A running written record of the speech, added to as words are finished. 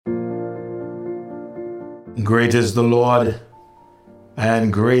Great is the Lord,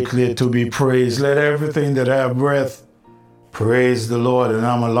 and greatly to be praised. Let everything that have breath praise the Lord. And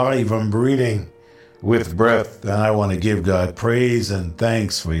I'm alive, I'm breathing with breath. And I want to give God praise and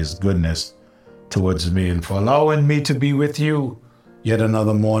thanks for his goodness towards me and for allowing me to be with you yet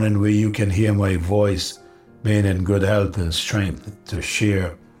another morning where you can hear my voice, being in good health and strength to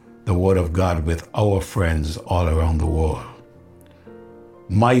share the word of God with our friends all around the world.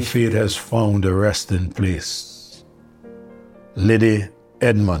 My faith has found a resting place. Liddy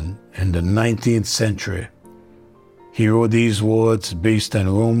Edmond in the 19th century, he wrote these words based on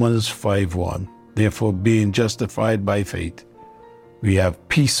Romans 5:1. Therefore, being justified by faith, we have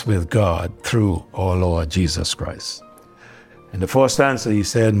peace with God through our Lord Jesus Christ. In the first answer, he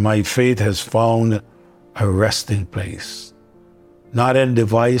said, my faith has found a resting place, not in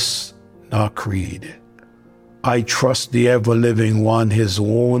device nor creed. I trust the ever-living one, his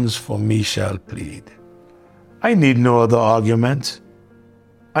wounds for me shall plead. I need no other argument.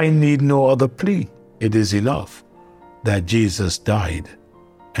 I need no other plea. It is enough that Jesus died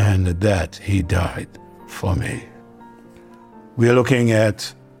and that he died for me. We are looking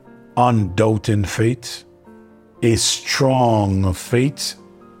at undoubting faith, a strong faith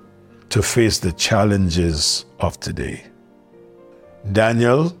to face the challenges of today.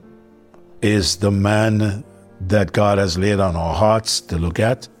 Daniel is the man that God has laid on our hearts to look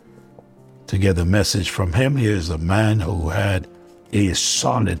at, to get a message from him. He is a man who had a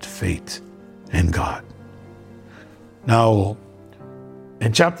solid faith in God. Now,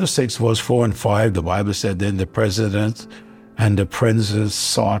 in chapter 6, verse 4 and 5, the Bible said, then the president and the princes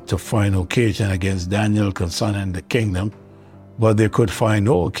sought to find occasion against Daniel concerning the kingdom, but they could find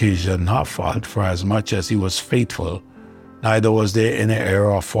no occasion nor fault, for as much as he was faithful, neither was there any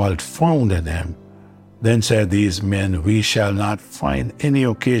error or fault found in him. Then said these men, we shall not find any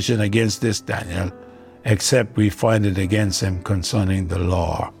occasion against this Daniel, except we find it against him concerning the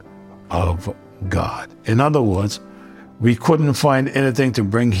law of God. In other words, we couldn't find anything to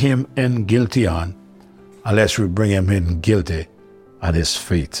bring him in guilty on unless we bring him in guilty on his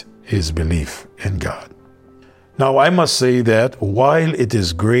faith, his belief in God. Now, I must say that while it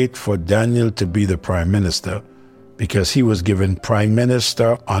is great for Daniel to be the prime minister, because he was given prime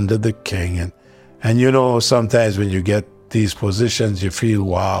minister under the king, and you know, sometimes when you get these positions, you feel,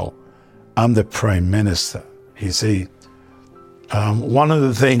 wow, I'm the prime minister. You see, one of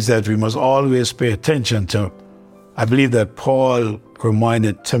the things that we must always pay attention to, I believe that Paul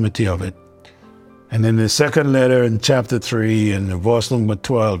reminded Timothy of it. And in the second letter in chapter 3 and verse number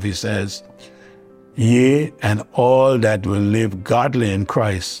 12, he says, yea, and all that will live godly in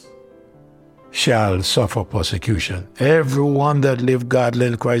Christ shall suffer persecution. Everyone that live godly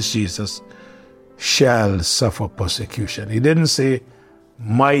in Christ Jesus shall suffer persecution. He didn't say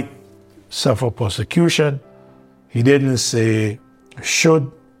might suffer persecution. He didn't say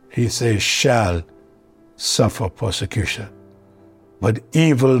should. He says shall suffer persecution. But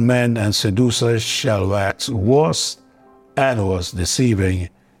evil men and seducers shall wax worse and worse, deceiving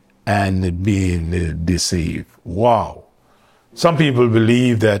and being deceived. Wow. Some people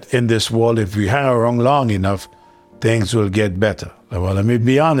believe that in this world, if we hang around long enough, things will get better. Well, let me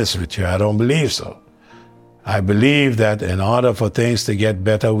be honest with you. I don't believe so. I believe that in order for things to get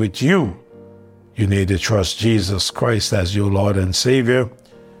better with you, you need to trust Jesus Christ as your Lord and Savior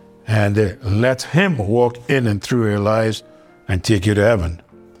and let him walk in and through your lives and take you to heaven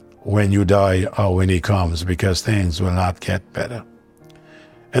when you die or when he comes, because things will not get better.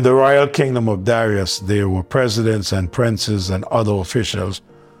 In the royal kingdom of Darius, there were presidents and princes and other officials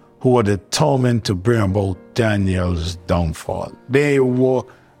who were determined to bring about Daniel's downfall. They were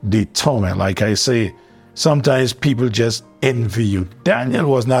determined. Like I say, sometimes people just envy you. Daniel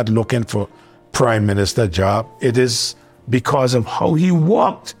was not looking for prime minister job. It is because of how he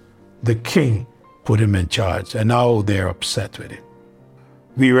walked, the king put him in charge, and now they're upset with him.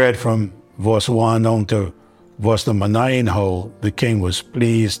 We read from verse 1 down to verse number 9 how the king was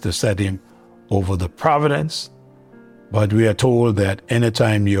pleased to set him over the providence. But we are told that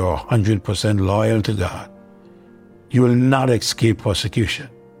anytime you're 100% loyal to God, you will not escape persecution.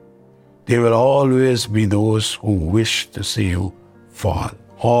 There will always be those who wish to see you fall.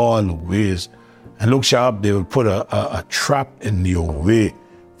 Always. And look sharp, they will put a trap in your way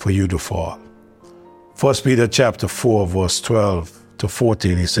for you to fall. 1 Peter chapter 4, verse 12 to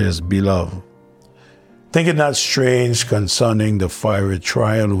 14, he says, beloved, think it not strange concerning the fiery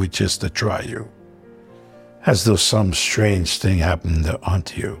trial which is to try you, as though some strange thing happened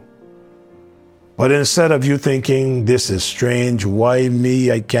unto you. But instead of you thinking, this is strange, why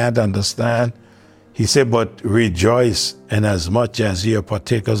me, I can't understand, he said, but rejoice inasmuch as ye are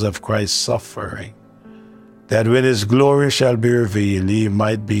partakers of Christ's suffering, that when his glory shall be revealed, he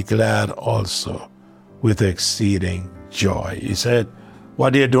might be glad also with exceeding joy. He said,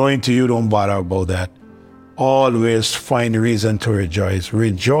 what they're doing to you, don't bother about that. Always find reason to rejoice.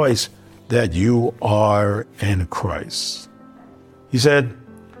 Rejoice that you are in Christ. He said,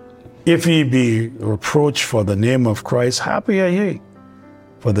 if ye be reproached for the name of Christ, happy are ye,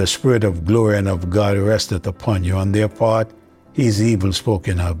 for the Spirit of glory and of God resteth upon you. On their part, he is evil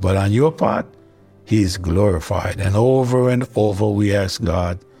spoken of, but on your part, he is glorified. And over we ask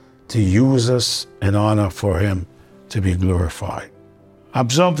God to use us in honor for him to be glorified.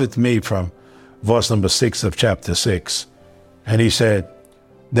 Observe with me from verse number 6 of chapter 6. And he said,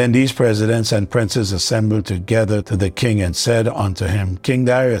 then these presidents and princes assembled together to the king and said unto him, King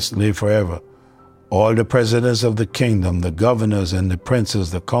Darius, live forever. All the presidents of the kingdom, the governors and the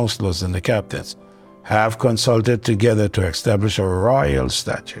princes, the counselors and the captains, have consulted together to establish a royal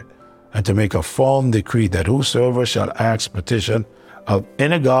statute and to make a firm decree that whosoever shall ask petition of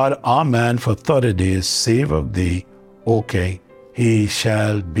any god or man for 30 days, save of thee, O king, he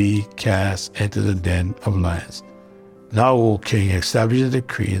shall be cast into the den of lions. Now, O king, establish a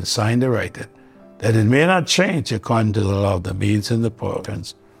decree and sign the writing, that it may not change according to the law of the Medes and the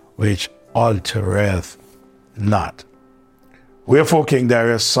Persians, which altereth not. Wherefore King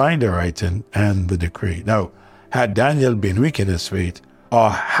Darius signed the writing and the decree. Now, had Daniel been weak in his faith or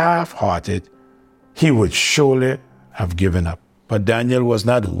half-hearted, he would surely have given up. But Daniel was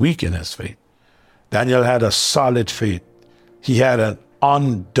not weak in his faith. Daniel had a solid faith. He had an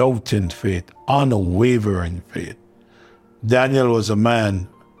undoubting faith, unwavering faith. Daniel was a man,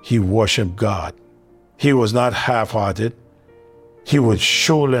 he worshiped God. He was not half-hearted. He would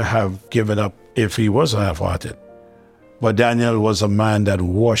surely have given up if he was half-hearted. But Daniel was a man that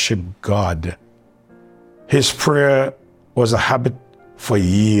worshiped God. His prayer was a habit for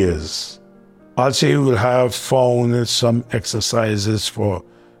years. Also, he will have found some exercises for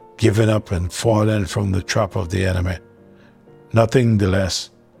giving up and falling from the trap of the enemy. Nothing the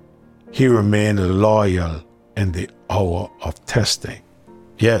less, he remained loyal in the hour of testing.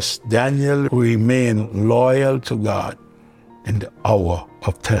 Yes, Daniel remained loyal to God in the hour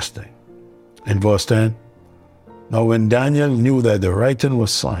of testing. In verse 10, now when Daniel knew that the writing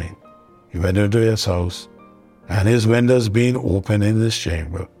was signed, he went into his house, and his windows being open in his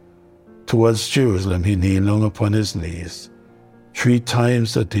chamber, towards Jerusalem, he kneeled down upon his knees 3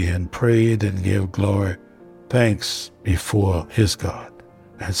 times a day and prayed and gave glory, thanks before his God,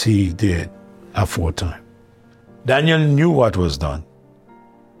 as he did aforetime. Daniel knew what was done,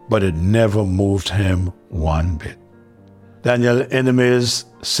 but it never moved him one bit. Daniel's enemies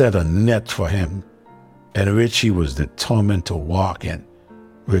set a net for him, in which he was determined to walk in,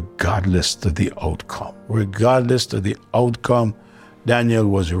 regardless of the outcome. Regardless of the outcome, Daniel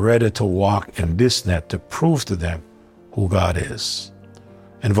was ready to walk in this net to prove to them who God is.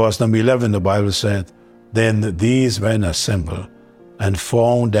 In verse number 11, the Bible said, then these men assembled and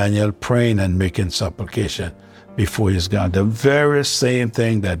found Daniel praying and making supplication before his God. The very same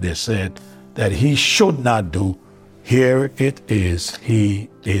thing that they said that he should not do, here it is, he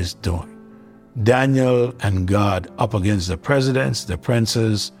is doing. Daniel and God up against the presidents, the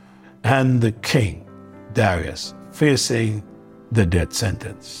princes, and the king, Darius, facing the death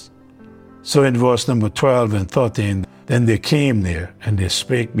sentence. So in verse number 12 and 13, then they came there, and they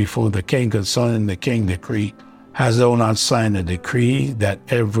spake before the king concerning the king decree, hast thou not signed a decree that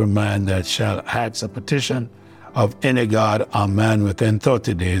every man that shall ask a petition of any god or man within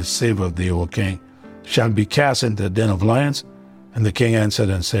 30 days, save of thee, O king, shall be cast into the den of lions? And the king answered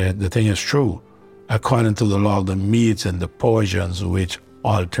and said, the thing is true, according to the law of the Medes and the Persians, which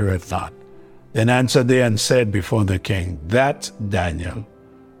altereth not. Then answered they and said before the king, that Daniel,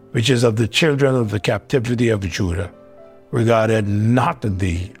 which is of the children of the captivity of Judah, regarded not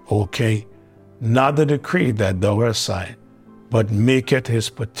thee, O king, not the decree that thou hast signed, but maketh his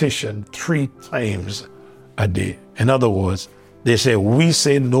petition 3 times a day. In other words, they say, we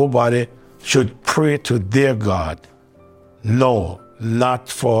say nobody should pray to their God. No, not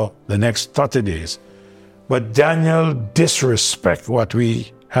for the next 30 days. But Daniel disrespected what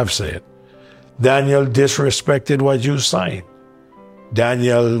we have said. Daniel disrespected what you signed.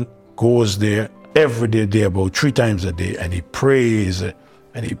 Daniel goes there every day, about 3 times a day, and he prays, and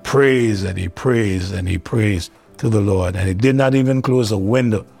he prays, and he prays, and he prays to the Lord. And he did not even close a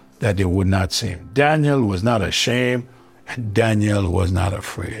window that they would not see him. Daniel was not ashamed, and Daniel was not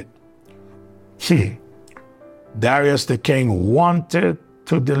afraid. Darius the king wanted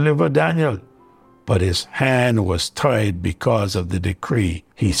to deliver Daniel, but his hand was tied because of the decree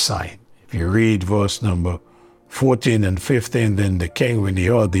he signed. If you read verse number 14 and 15, then the king, when he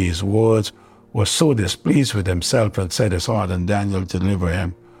heard these words, was so displeased with himself and set his heart on Daniel to deliver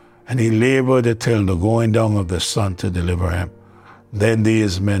him. And he labored till the going down of the sun to deliver him. Then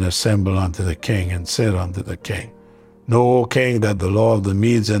these men assembled unto the king and said unto the king, Know, O king, that the law of the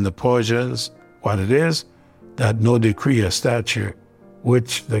Medes and the Persians, what it is, that no decree or statute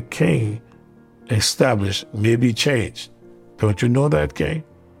which the king established may be changed. Don't you know that, king?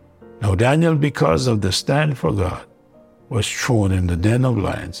 Now Daniel, because of the stand for God, was thrown in the den of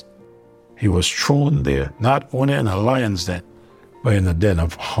lions. He was thrown there, not only in a lion's den, but in the den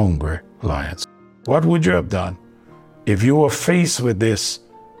of hungry lions. What would you have done? If you were faced with this,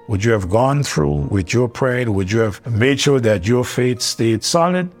 would you have gone through with your pride? Would you have made sure that your faith stayed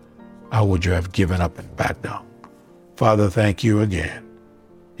solid? Or would you have given up and backed down? Father, thank you again.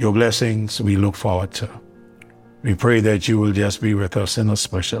 Your blessings we look forward to. We pray that you will just be with us in a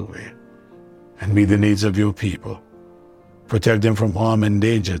special way and meet the needs of your people. Protect them from harm and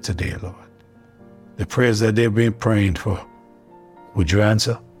danger today, Lord. The prayers that they've been praying for, would you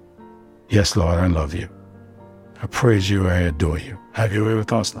answer? Yes, Lord, I love you. I praise you, I adore you. Have your way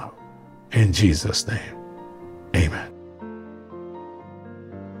with us now. In Jesus' name, amen.